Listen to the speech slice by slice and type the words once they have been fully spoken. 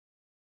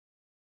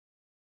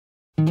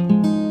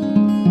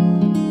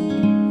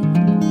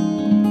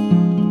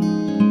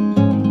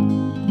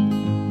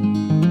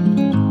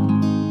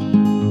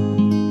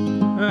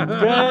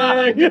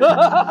boy.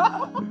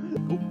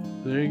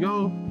 There you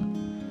go.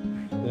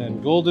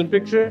 Then golden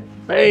picture.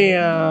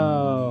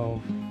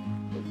 Bam.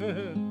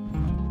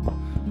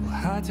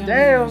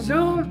 Damn,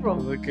 dude, bro.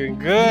 Looking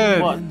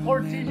good. What?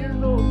 14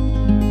 years old.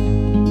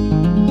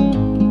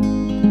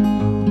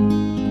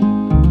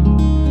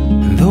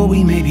 And though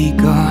we may be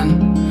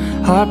gone,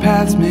 our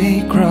paths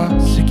may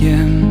cross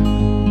again.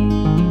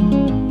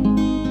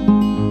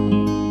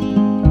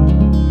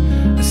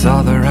 I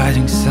saw the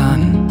rising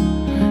sun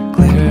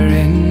glitter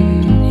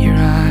in your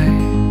eyes.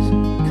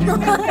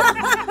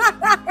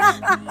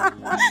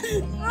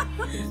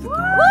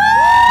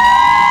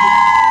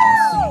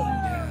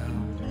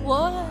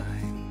 What?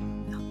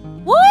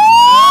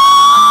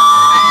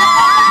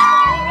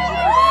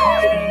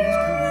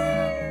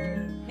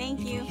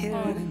 Thank you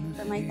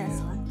for my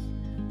Tesla.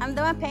 I'm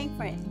the one paying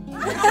for it.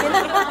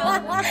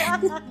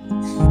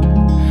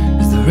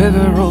 As the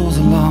river rolls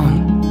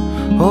along,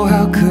 oh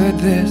how could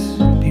this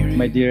be real?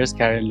 My dearest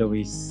Karen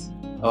Louise,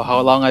 oh how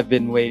long I've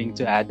been waiting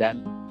to add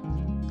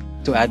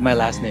my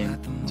last name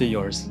to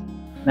yours.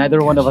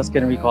 Neither one of us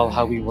can recall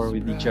how we were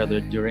with each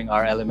other during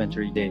our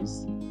elementary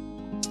days.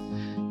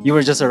 You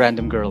were just a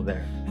random girl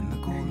there.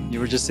 You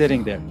were just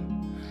sitting there.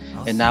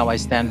 And now I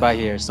stand by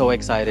here so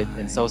excited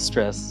and so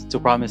stressed to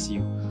promise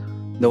you,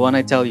 the one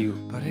I tell you,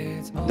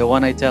 the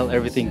one I tell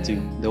everything to,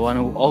 the one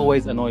who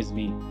always annoys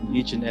me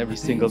each and every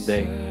single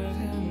day,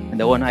 and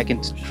the one I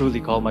can truly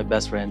call my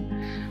best friend,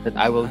 that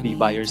I will be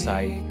by your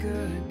side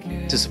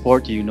to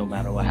support you no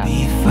matter what happens.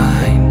 Be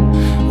fine.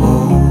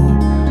 Oh,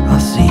 I'll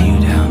see you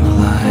down the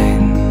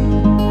line.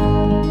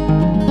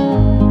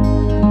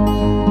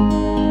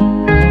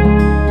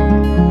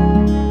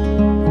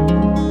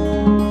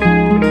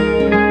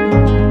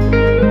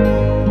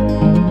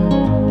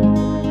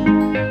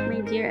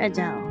 My dear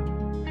Adel,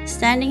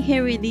 standing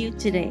here with you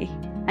today,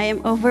 I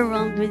am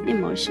overwhelmed with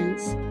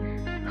emotions.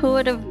 Who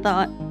would have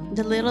thought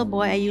the little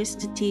boy I used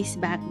to tease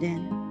back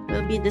then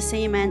will be the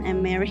same man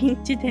I'm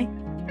marrying today?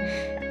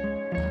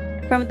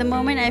 From the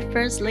moment I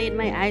first laid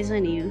my eyes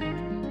on you,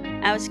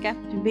 I was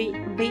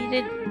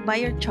captivated by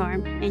your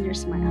charm and your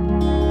smile.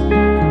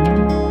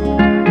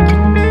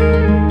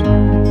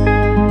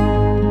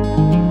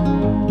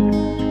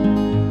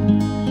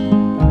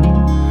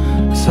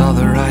 I saw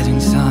the rising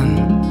sun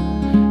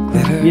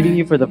glitter. Meeting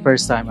you for the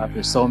first time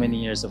after so many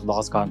years of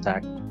lost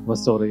contact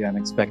was totally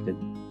unexpected.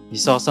 You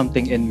saw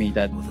something in me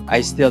that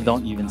I still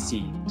don't even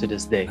see to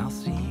this day. I'll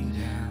see you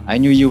down. I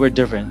knew you were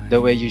different.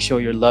 The way you show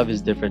your love is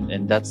different,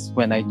 and that's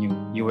when I knew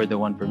you were the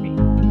one for me.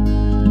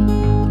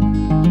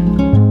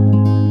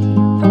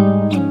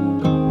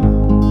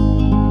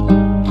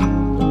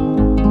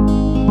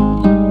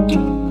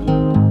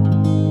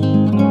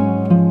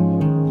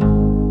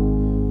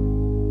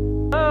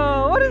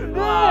 What is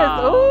this?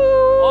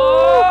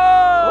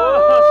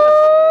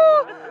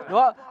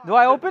 Do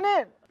I open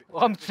it?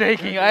 I'm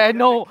shaking. I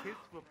know.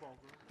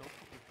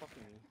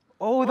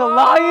 Oh, the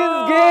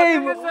Lions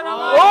game!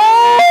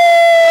 Oh!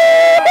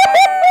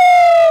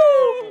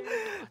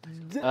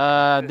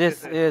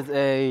 This is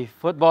a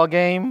football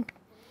game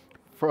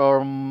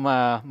from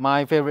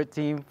my favorite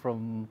team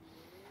from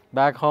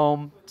back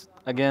home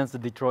against the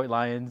Detroit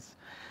Lions.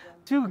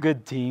 Two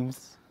good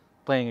teams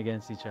playing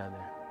against each other.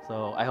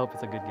 So I hope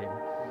it's a good game.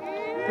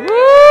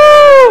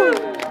 Woo!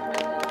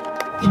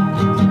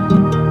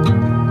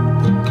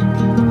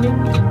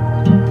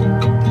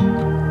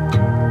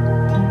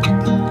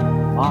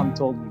 Mom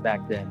told me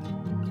back then,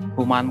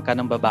 humanap ka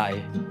ng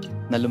babae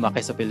na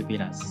lumaki sa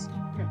Pilipinas.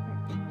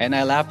 And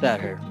I laughed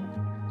at her.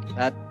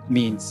 That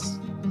means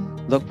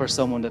look for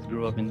someone that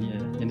grew up in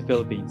the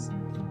Philippines.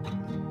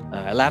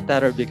 I laughed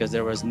at her because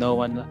there was no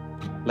one,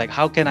 like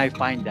how can I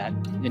find that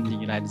in the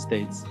United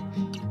States?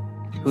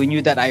 Who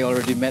knew that I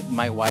already met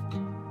my wife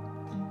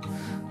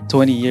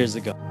 20 years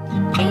ago?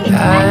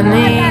 I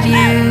need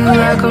you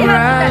like a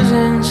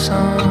rising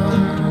sun.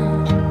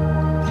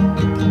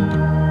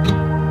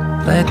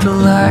 Let the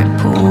light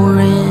pour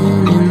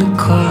in the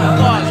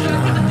clouds.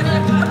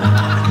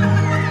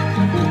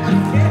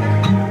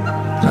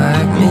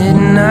 Like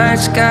midnight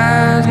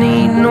skies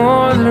need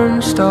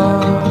northern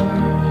stars.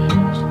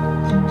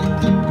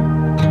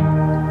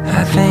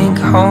 I think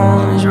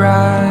home is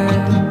right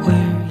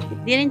where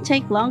It didn't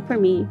take long for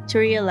me to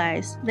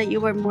realize that you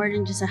were more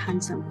than just a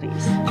handsome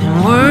face.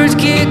 and words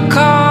get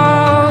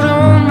caught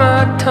on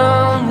my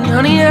tongue.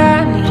 Honey,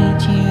 I need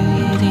you,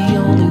 you're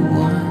the only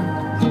one.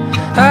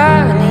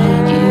 I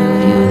need you,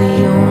 you're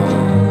the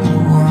only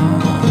one.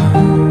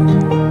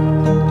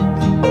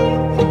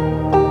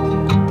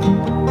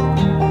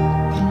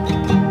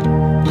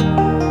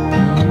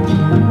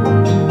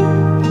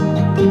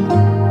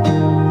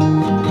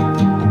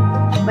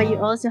 But you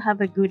also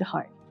have a good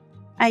heart.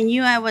 I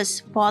knew I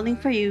was falling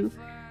for you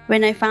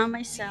when I found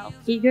myself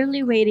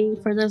eagerly waiting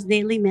for those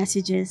daily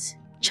messages,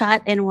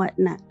 chat, and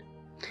whatnot.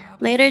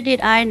 Later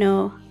did I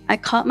know I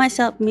caught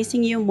myself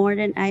missing you more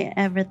than I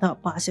ever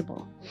thought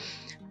possible.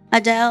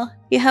 Adele,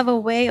 you have a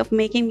way of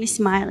making me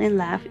smile and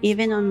laugh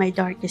even on my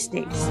darkest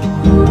days.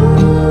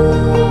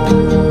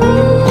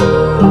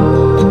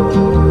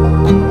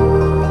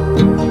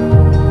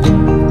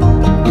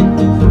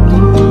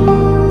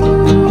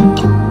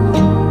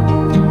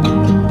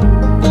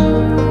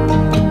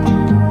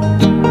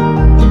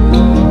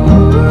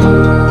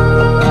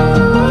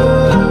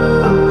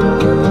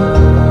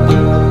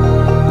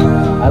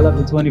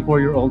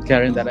 24-year-old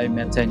Karen that I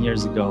met 10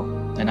 years ago.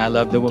 And I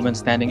love the woman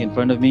standing in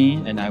front of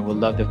me, and I will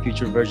love the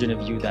future version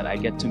of you that I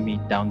get to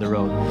meet down the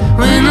road.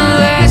 When the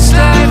last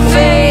light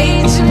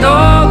fades and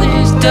all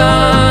is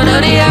done,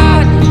 honey,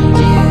 I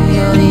need you,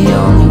 you're the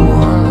only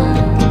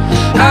one.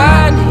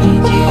 I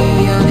need you,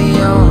 you're the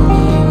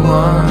only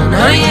one.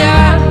 Honey,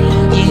 I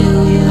need you,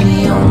 you're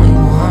the only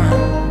one.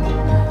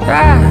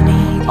 I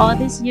need All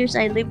these years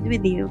I lived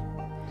with you,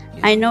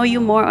 I know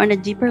you more on a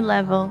deeper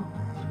level,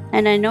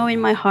 and I know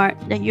in my heart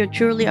that you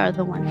truly are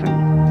the one for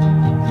me.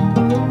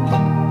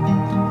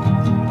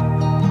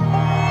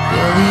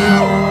 you're the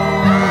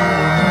only one.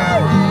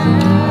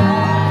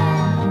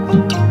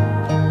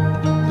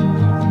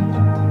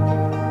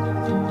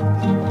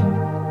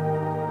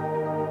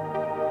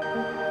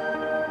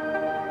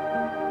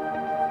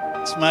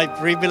 It's my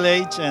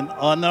privilege and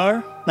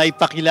honor na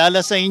ipakilala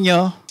sa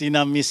inyo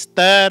sina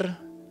Mr.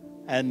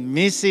 and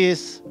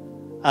Mrs.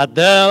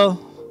 Adel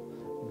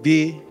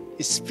B.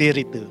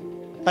 Espiritu.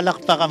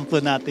 Palakpakan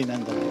po natin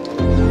ang dalawa.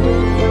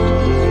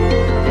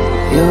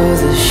 You're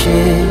the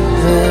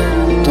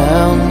shiver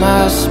down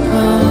my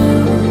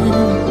spine.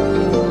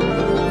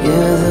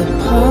 You're the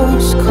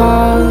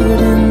postcard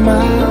in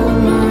my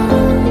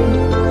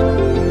mind.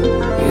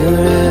 You're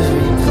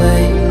every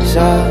place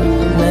I'll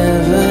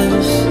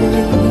never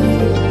see.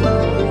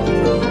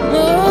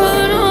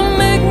 Lord, don't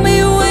make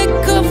me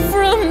wake up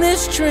from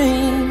this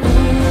dream.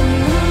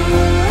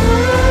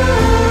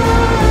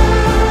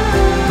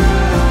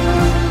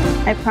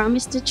 I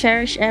promise to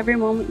cherish every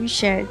moment we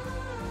shared,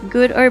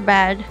 good or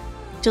bad,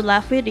 to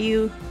laugh with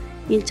you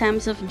in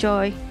times of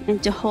joy,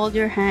 and to hold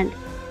your hand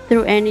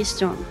through any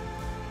storm.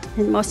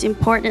 And most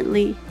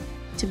importantly,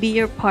 to be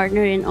your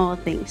partner in all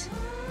things.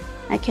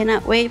 I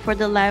cannot wait for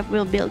the life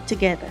we'll build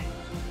together.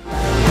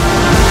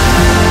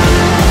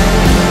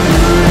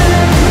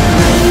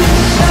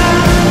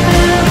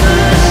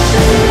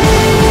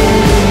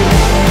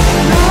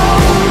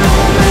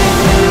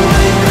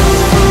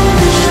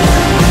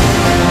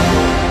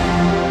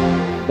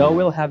 Though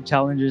we'll have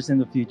challenges in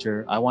the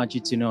future, I want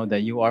you to know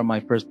that you are my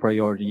first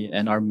priority,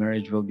 and our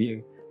marriage will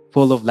be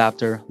full of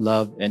laughter,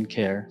 love, and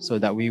care, so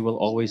that we will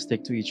always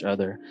stick to each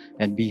other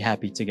and be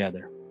happy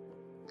together.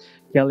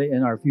 Kelly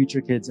and our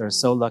future kids are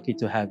so lucky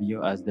to have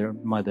you as their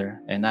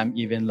mother, and I'm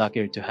even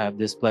luckier to have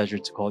this pleasure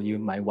to call you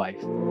my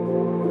wife.